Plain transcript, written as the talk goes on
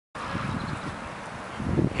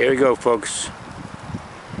Here we go, folks.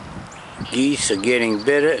 Geese are getting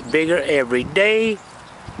bigger every day.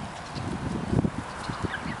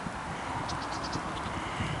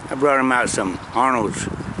 I brought them out some Arnold's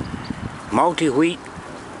multi-wheat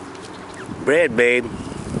bread, babe.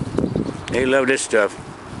 They love this stuff.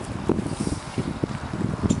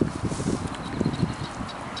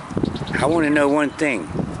 I want to know one thing.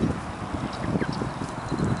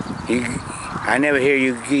 I never hear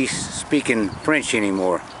you geese speaking French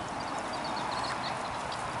anymore.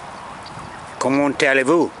 Comment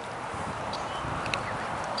allez-vous?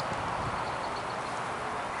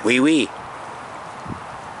 Oui, oui.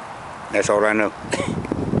 That's all I know.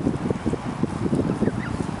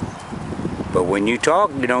 But when you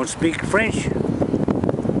talk, you don't speak French.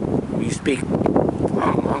 You speak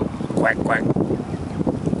quack, quack.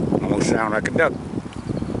 Almost sound like a duck.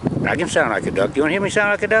 I can sound like a duck. You want to hear me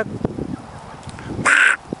sound like a duck?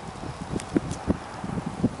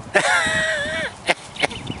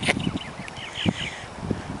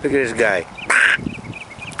 Look at this guy.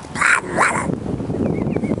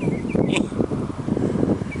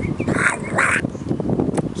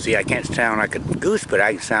 See, I can't sound like a goose, but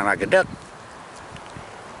I can sound like a duck.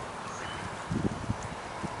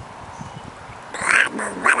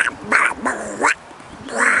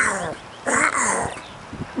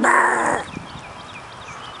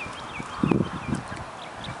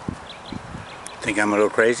 Think I'm a little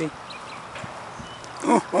crazy?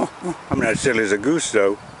 I'm not as silly as a goose,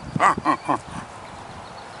 though.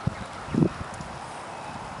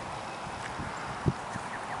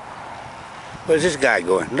 Where's this guy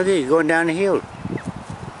going? Look at, he's going down the hill.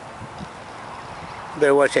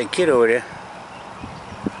 Better watch that kid over there.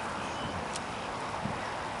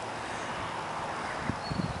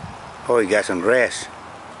 Oh, he got some grass.